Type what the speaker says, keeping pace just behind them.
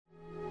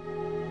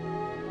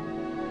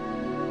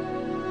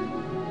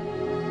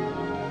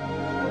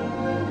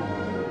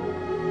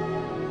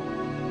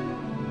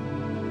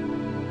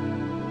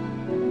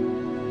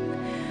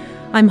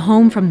I'm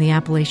home from the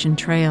Appalachian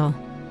Trail,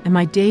 and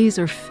my days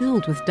are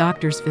filled with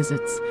doctor's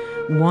visits,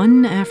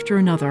 one after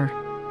another.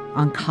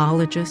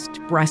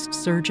 Oncologist, breast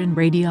surgeon,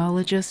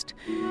 radiologist.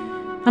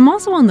 I'm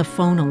also on the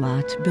phone a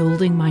lot,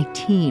 building my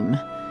team.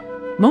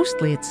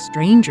 Mostly it's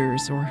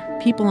strangers or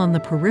people on the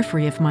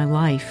periphery of my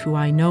life who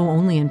I know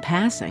only in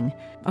passing.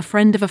 A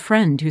friend of a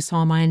friend who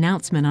saw my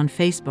announcement on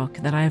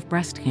Facebook that I have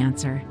breast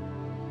cancer.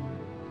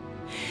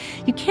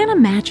 You can't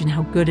imagine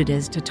how good it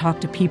is to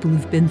talk to people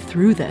who've been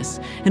through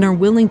this and are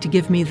willing to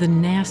give me the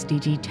nasty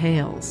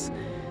details.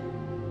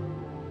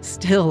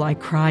 Still, I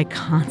cry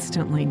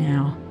constantly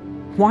now.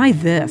 Why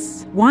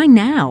this? Why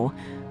now?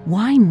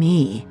 Why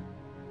me?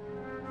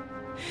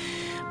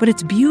 But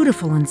it's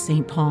beautiful in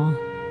St. Paul.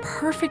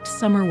 Perfect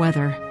summer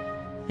weather.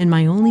 And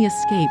my only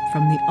escape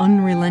from the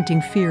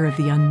unrelenting fear of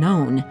the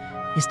unknown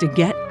is to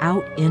get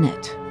out in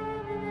it.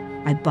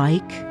 I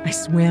bike, I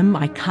swim,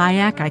 I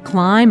kayak, I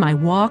climb, I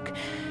walk.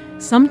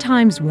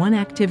 Sometimes one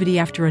activity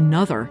after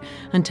another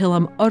until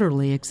I'm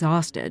utterly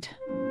exhausted.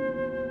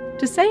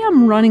 To say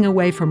I'm running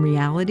away from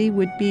reality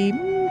would be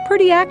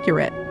pretty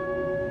accurate.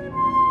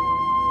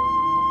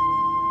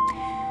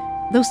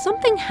 Though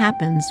something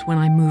happens when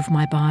I move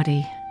my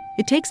body,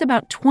 it takes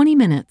about 20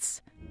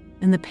 minutes,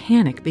 and the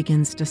panic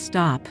begins to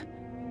stop,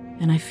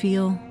 and I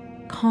feel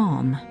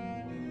calm.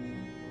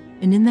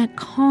 And in that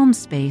calm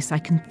space, I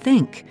can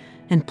think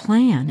and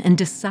plan and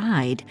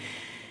decide,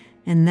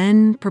 and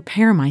then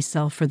prepare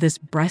myself for this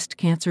breast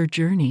cancer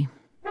journey.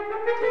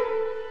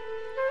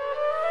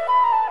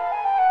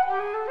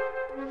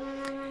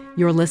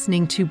 You're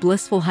listening to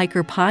Blissful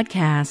Hiker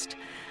Podcast.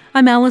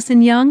 I'm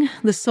Allison Young,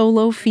 the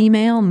solo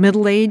female,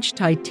 middle-aged,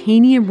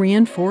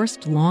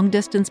 titanium-reinforced,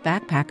 long-distance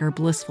backpacker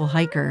blissful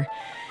hiker.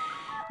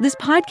 This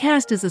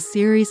podcast is a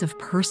series of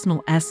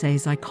personal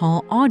essays I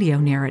call audio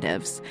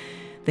narratives.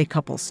 They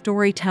couple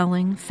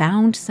storytelling,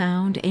 found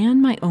sound,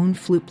 and my own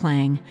flute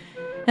playing.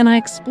 And I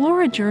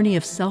explore a journey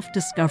of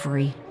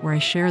self-discovery where I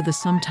share the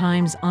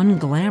sometimes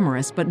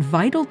unglamorous but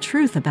vital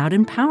truth about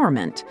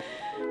empowerment.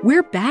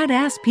 We're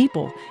badass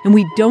people, and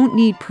we don't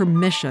need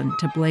permission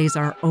to blaze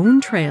our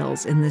own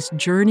trails in this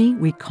journey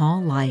we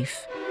call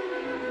life.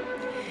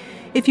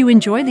 If you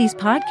enjoy these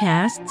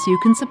podcasts, you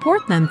can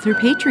support them through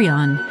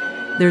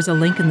Patreon. There's a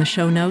link in the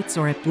show notes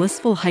or at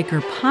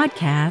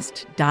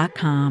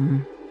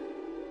blissfulhikerpodcast.com.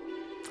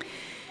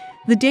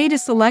 The date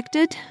is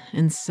selected,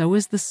 and so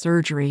is the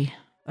surgery.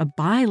 A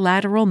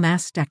bilateral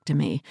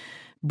mastectomy,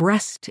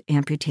 breast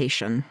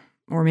amputation,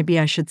 or maybe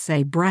I should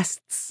say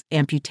breasts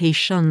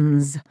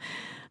amputations.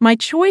 My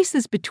choice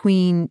is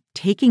between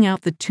taking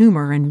out the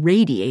tumor and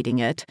radiating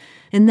it,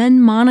 and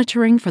then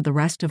monitoring for the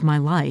rest of my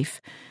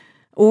life,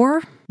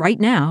 or,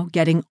 right now,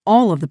 getting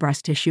all of the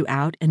breast tissue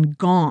out and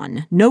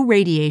gone, no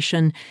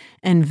radiation,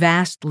 and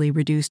vastly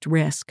reduced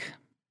risk.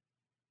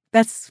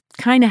 That's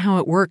kind of how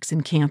it works in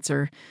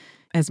cancer.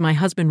 As my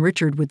husband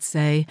Richard would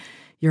say,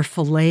 you're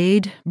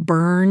filleted,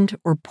 burned,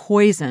 or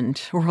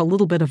poisoned, or a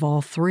little bit of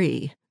all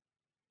three.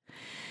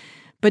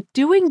 But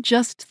doing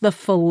just the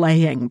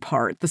filleting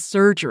part, the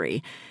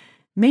surgery,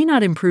 may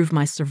not improve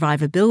my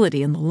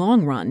survivability in the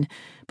long run,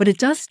 but it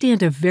does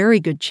stand a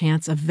very good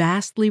chance of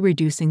vastly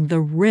reducing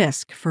the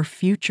risk for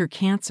future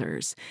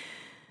cancers.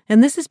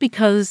 And this is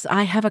because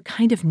I have a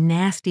kind of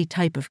nasty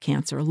type of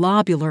cancer,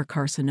 lobular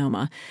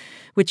carcinoma,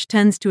 which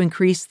tends to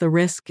increase the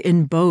risk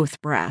in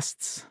both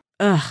breasts.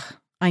 Ugh,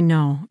 I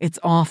know, it's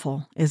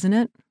awful, isn't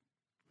it?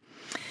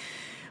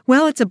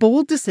 Well, it's a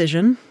bold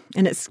decision,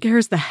 and it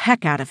scares the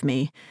heck out of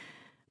me.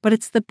 But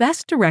it's the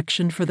best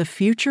direction for the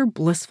future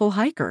blissful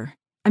hiker.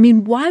 I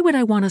mean, why would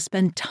I want to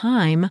spend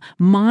time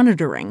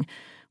monitoring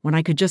when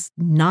I could just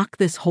knock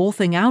this whole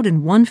thing out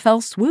in one fell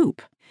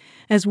swoop?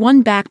 As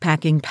one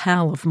backpacking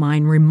pal of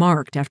mine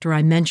remarked after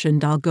I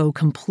mentioned I'll go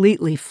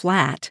completely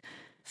flat,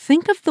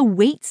 think of the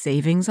weight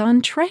savings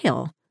on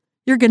trail.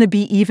 You're going to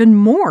be even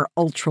more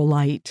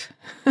ultralight.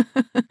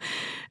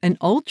 An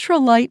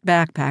ultralight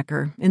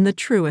backpacker in the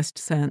truest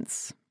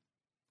sense.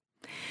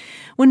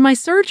 When my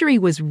surgery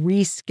was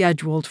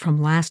rescheduled from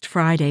last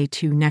Friday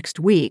to next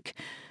week,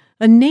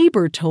 a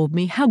neighbor told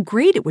me how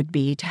great it would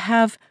be to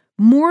have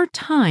more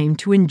time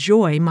to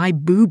enjoy my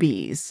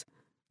boobies.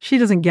 She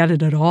doesn't get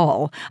it at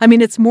all. I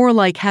mean, it's more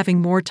like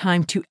having more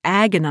time to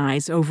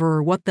agonize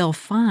over what they'll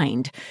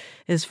find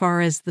as far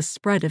as the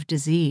spread of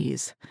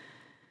disease.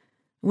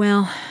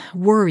 Well,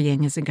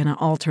 worrying isn't going to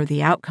alter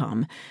the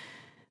outcome.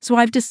 So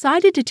I've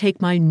decided to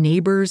take my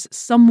neighbor's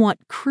somewhat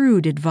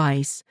crude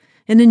advice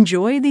and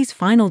enjoy these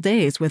final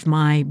days with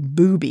my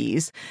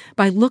boobies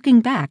by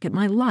looking back at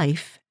my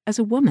life as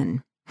a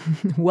woman.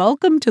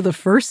 Welcome to the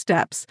first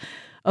steps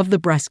of the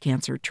breast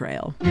cancer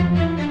trail.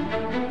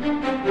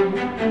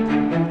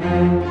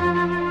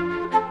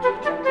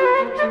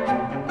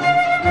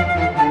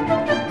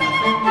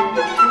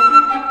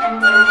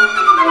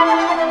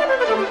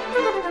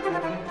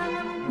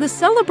 The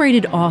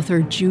celebrated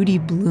author Judy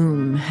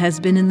Blume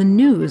has been in the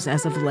news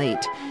as of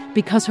late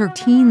because her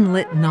teen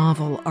lit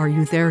novel, Are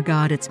You There,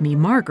 God? It's Me,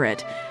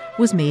 Margaret,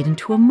 was made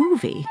into a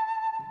movie.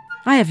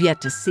 I have yet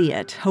to see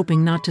it,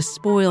 hoping not to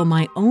spoil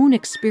my own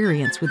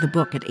experience with the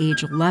book at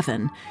age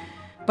 11,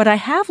 but I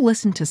have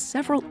listened to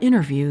several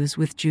interviews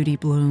with Judy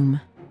Blume.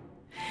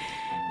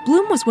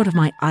 Blume was one of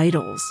my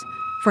idols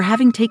for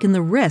having taken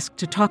the risk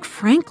to talk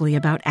frankly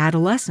about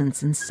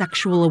adolescence and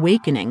sexual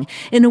awakening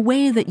in a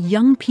way that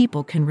young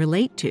people can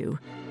relate to.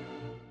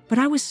 But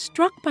I was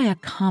struck by a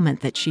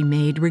comment that she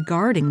made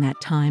regarding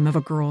that time of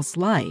a girl's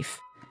life.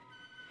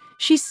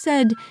 She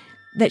said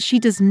that she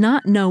does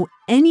not know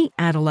any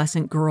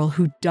adolescent girl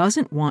who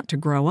doesn't want to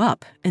grow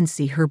up and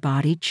see her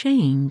body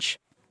change.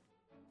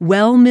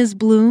 Well, Ms.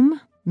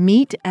 Blume,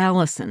 meet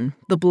Allison,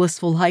 the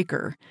blissful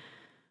hiker.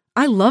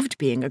 I loved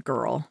being a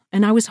girl,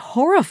 and I was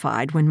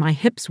horrified when my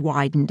hips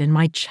widened and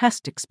my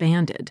chest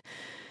expanded.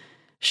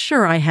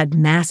 Sure, I had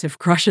massive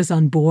crushes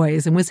on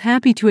boys and was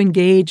happy to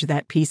engage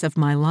that piece of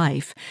my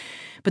life,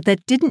 but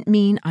that didn't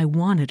mean I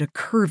wanted a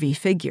curvy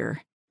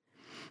figure.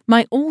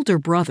 My older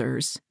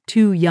brothers,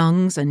 2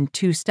 youngs and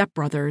 2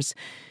 stepbrothers,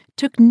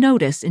 took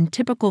notice in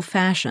typical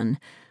fashion,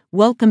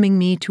 welcoming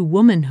me to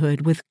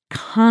womanhood with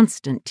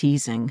constant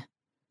teasing.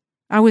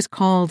 I was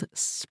called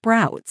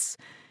Sprouts,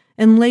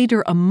 and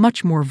later a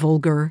much more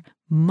vulgar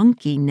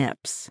Monkey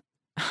Nips.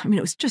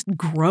 It was just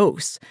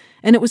gross,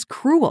 and it was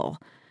cruel.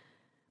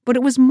 But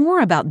it was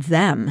more about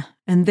them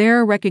and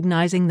their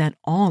recognizing that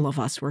all of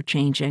us were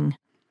changing.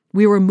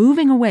 We were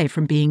moving away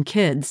from being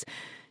kids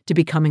to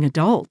becoming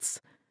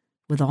adults,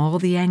 with all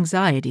the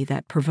anxiety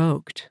that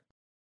provoked.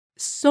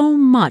 So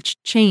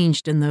much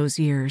changed in those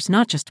years,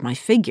 not just my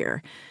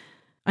figure.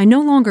 I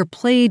no longer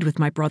played with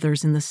my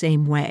brothers in the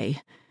same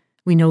way.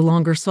 We no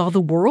longer saw the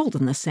world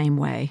in the same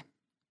way.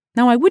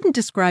 Now, I wouldn't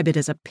describe it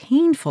as a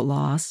painful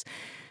loss,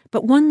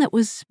 but one that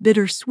was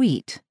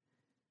bittersweet.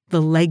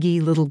 The leggy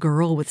little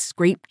girl with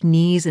scraped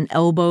knees and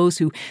elbows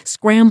who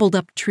scrambled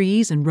up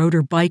trees and rode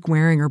her bike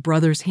wearing her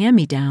brother's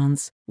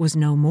hand-me-downs was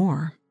no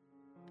more.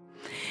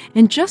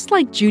 And just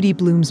like Judy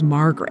Blume's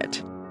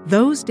Margaret,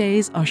 those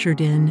days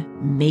ushered in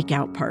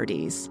make-out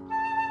parties.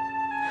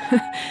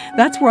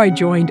 That's where I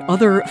joined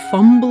other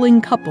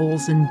fumbling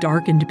couples in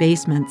darkened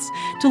basements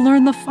to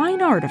learn the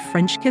fine art of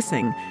French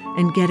kissing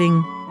and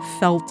getting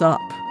felt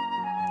up.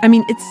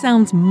 It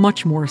sounds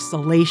much more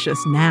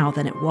salacious now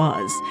than it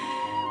was.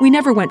 We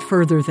never went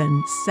further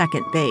than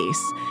second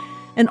base,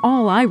 and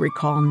all I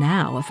recall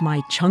now of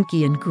my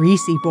chunky and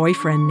greasy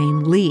boyfriend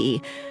named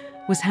Lee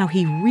was how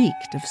he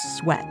reeked of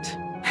sweat.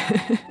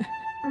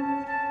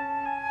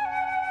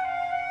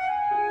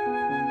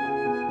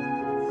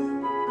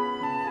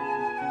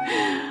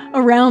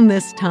 Around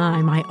this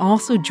time, I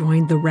also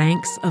joined the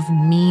ranks of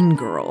mean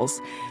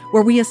girls,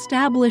 where we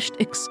established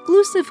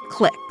exclusive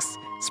cliques,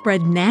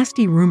 spread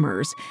nasty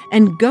rumors,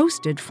 and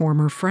ghosted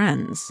former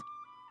friends.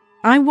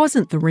 I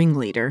wasn't the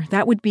ringleader,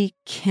 that would be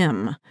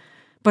Kim,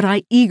 but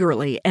I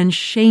eagerly and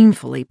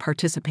shamefully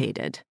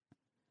participated.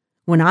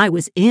 When I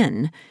was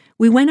in,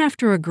 we went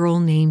after a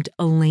girl named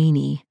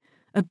Eleni,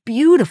 a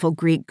beautiful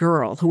Greek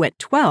girl who at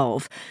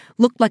 12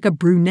 looked like a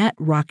brunette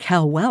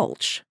Raquel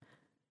Welch.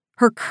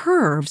 Her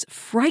curves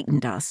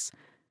frightened us,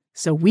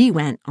 so we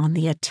went on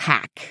the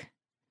attack.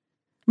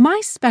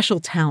 My special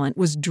talent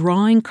was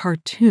drawing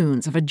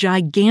cartoons of a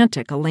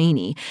gigantic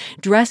Eleni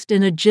dressed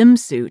in a gym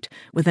suit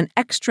with an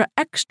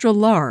extra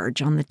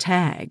large on the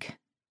tag.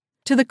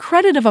 To the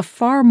credit of a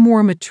far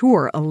more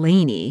mature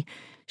Eleni,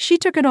 she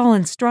took it all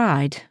in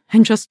stride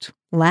and just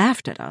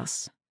laughed at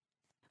us.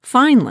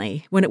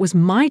 Finally, when it was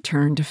my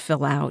turn to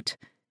fill out,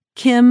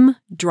 Kim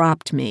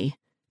dropped me,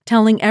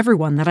 telling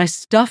everyone that I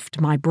stuffed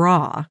my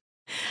bra.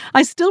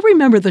 I still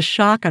remember the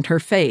shock on her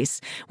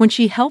face when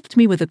she helped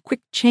me with a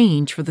quick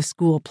change for the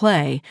school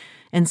play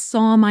and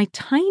saw my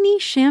tiny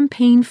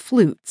champagne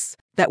flutes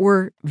that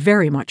were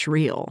very much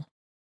real.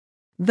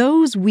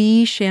 Those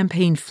wee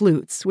champagne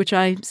flutes, which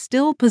I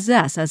still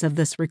possess as of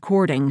this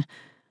recording,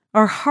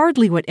 are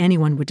hardly what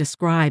anyone would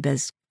describe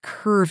as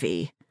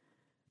curvy.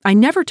 I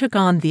never took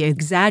on the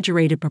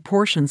exaggerated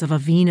proportions of a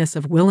Venus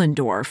of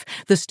Willendorf,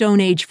 the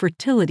Stone Age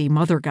fertility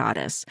mother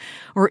goddess,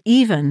 or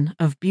even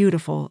of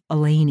beautiful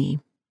Eleni.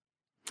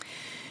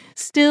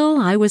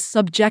 Still, I was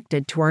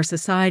subjected to our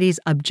society's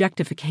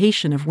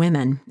objectification of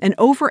women and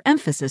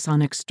overemphasis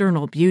on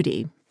external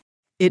beauty.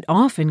 It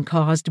often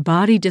caused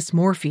body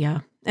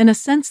dysmorphia and a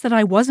sense that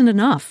I wasn't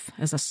enough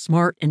as a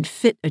smart and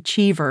fit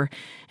achiever,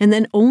 and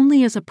then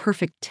only as a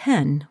perfect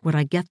 10 would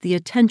I get the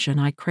attention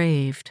I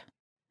craved.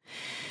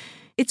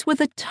 It's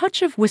with a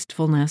touch of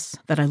wistfulness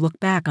that I look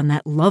back on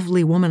that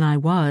lovely woman I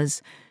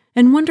was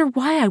and wonder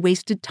why I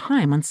wasted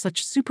time on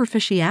such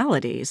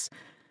superficialities.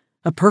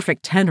 A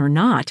perfect 10 or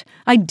not,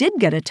 I did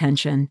get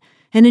attention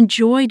and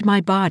enjoyed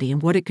my body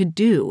and what it could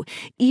do,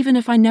 even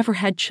if I never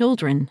had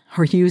children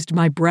or used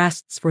my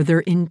breasts for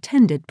their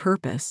intended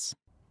purpose.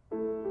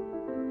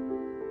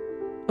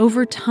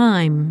 Over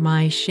time,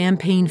 my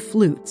champagne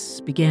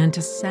flutes began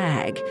to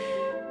sag,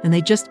 and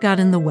they just got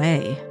in the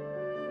way.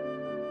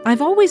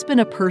 I've always been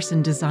a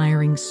person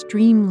desiring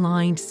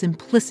streamlined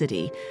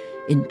simplicity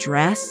in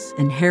dress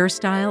and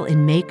hairstyle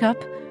and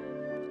makeup.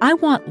 I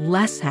want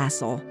less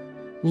hassle,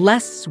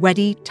 Less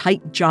sweaty,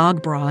 tight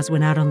jog bras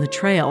when out on the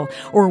trail,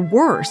 or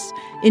worse,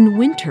 in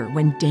winter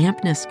when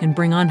dampness can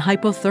bring on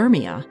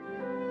hypothermia.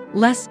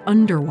 Less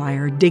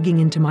underwire digging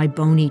into my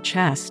bony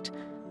chest.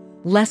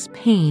 Less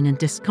pain and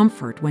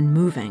discomfort when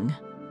moving.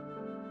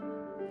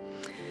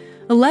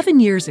 11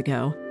 years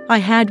ago, I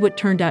had what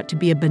turned out to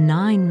be a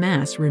benign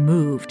mass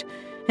removed,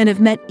 and have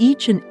met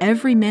each and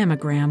every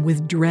mammogram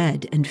with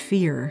dread and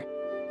fear.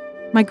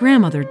 My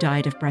grandmother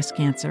died of breast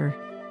cancer.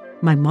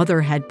 My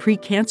mother had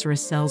precancerous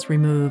cells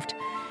removed,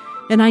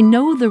 and I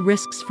know the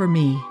risks for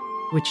me,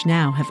 which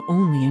now have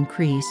only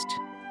increased.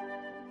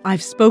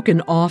 I've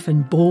spoken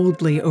often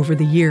boldly over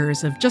the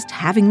years of just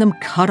having them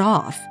cut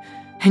off,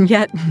 and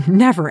yet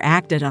never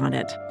acted on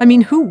it. I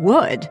mean, who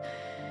would?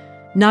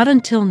 Not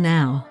until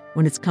now,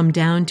 when it's come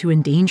down to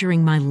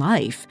endangering my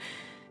life,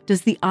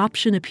 does the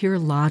option appear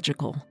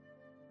logical.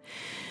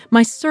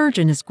 My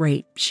surgeon is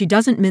great. She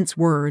doesn't mince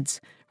words,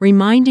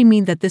 reminding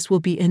me that this will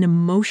be an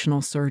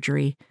emotional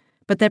surgery,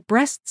 but that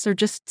breasts are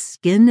just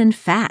skin and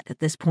fat at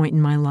this point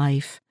in my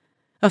life.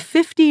 A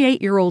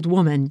 58-year-old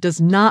woman does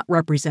not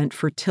represent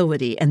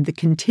fertility and the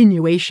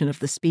continuation of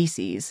the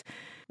species.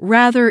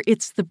 Rather,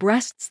 it's the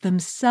breasts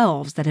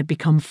themselves that have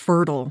become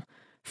fertile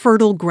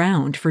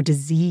ground for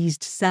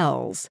diseased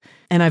cells,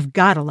 and I've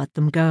got to let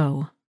them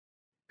go.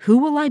 Who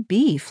will I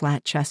be,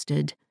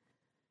 flat-chested?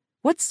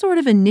 What sort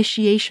of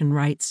initiation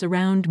rites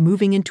surround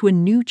moving into a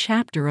new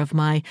chapter of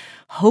my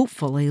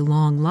hopefully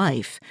long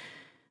life,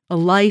 a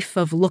life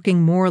of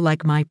looking more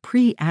like my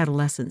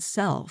pre-adolescent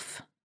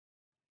self?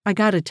 I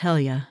gotta tell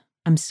ya,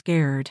 I'm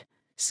scared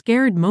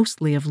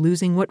mostly of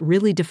losing what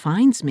really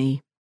defines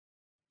me.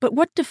 But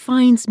what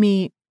defines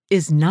me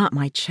is not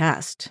my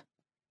chest,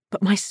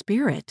 but my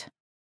spirit.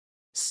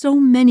 So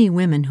many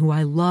women who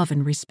I love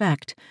and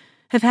respect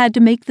have had to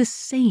make the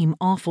same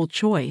awful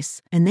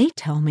choice, and they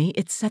tell me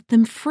it set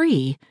them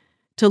free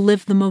to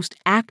live the most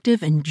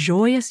active and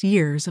joyous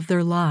years of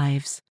their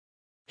lives.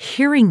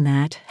 Hearing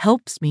that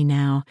helps me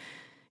now.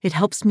 It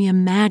helps me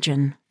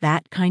imagine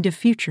that kind of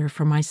future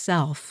for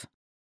myself.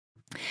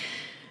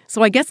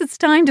 So I guess it's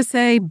time to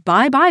say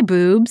bye-bye,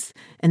 boobs,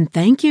 and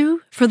thank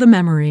you for the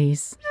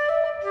memories.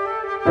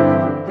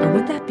 Or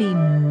would that be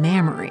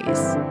mammaries?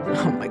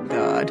 Oh my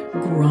God,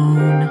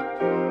 groan.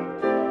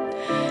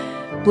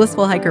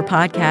 Blissful Hiker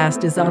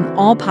Podcast is on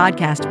all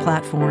podcast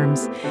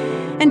platforms.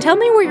 And tell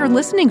me where you're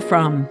listening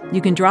from. You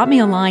can drop me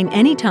a line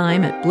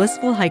anytime at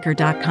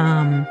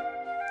blissfulhiker.com.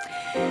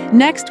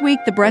 Next week,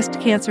 the breast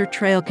cancer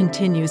trail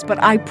continues,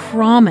 but I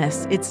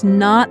promise it's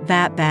not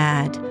that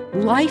bad.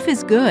 Life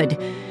is good.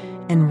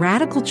 And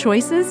radical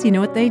choices, you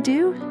know what they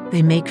do?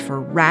 They make for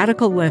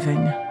radical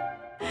living.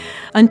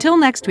 Until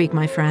next week,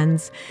 my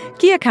friends,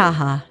 kia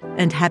kaha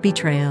and happy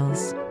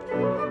trails.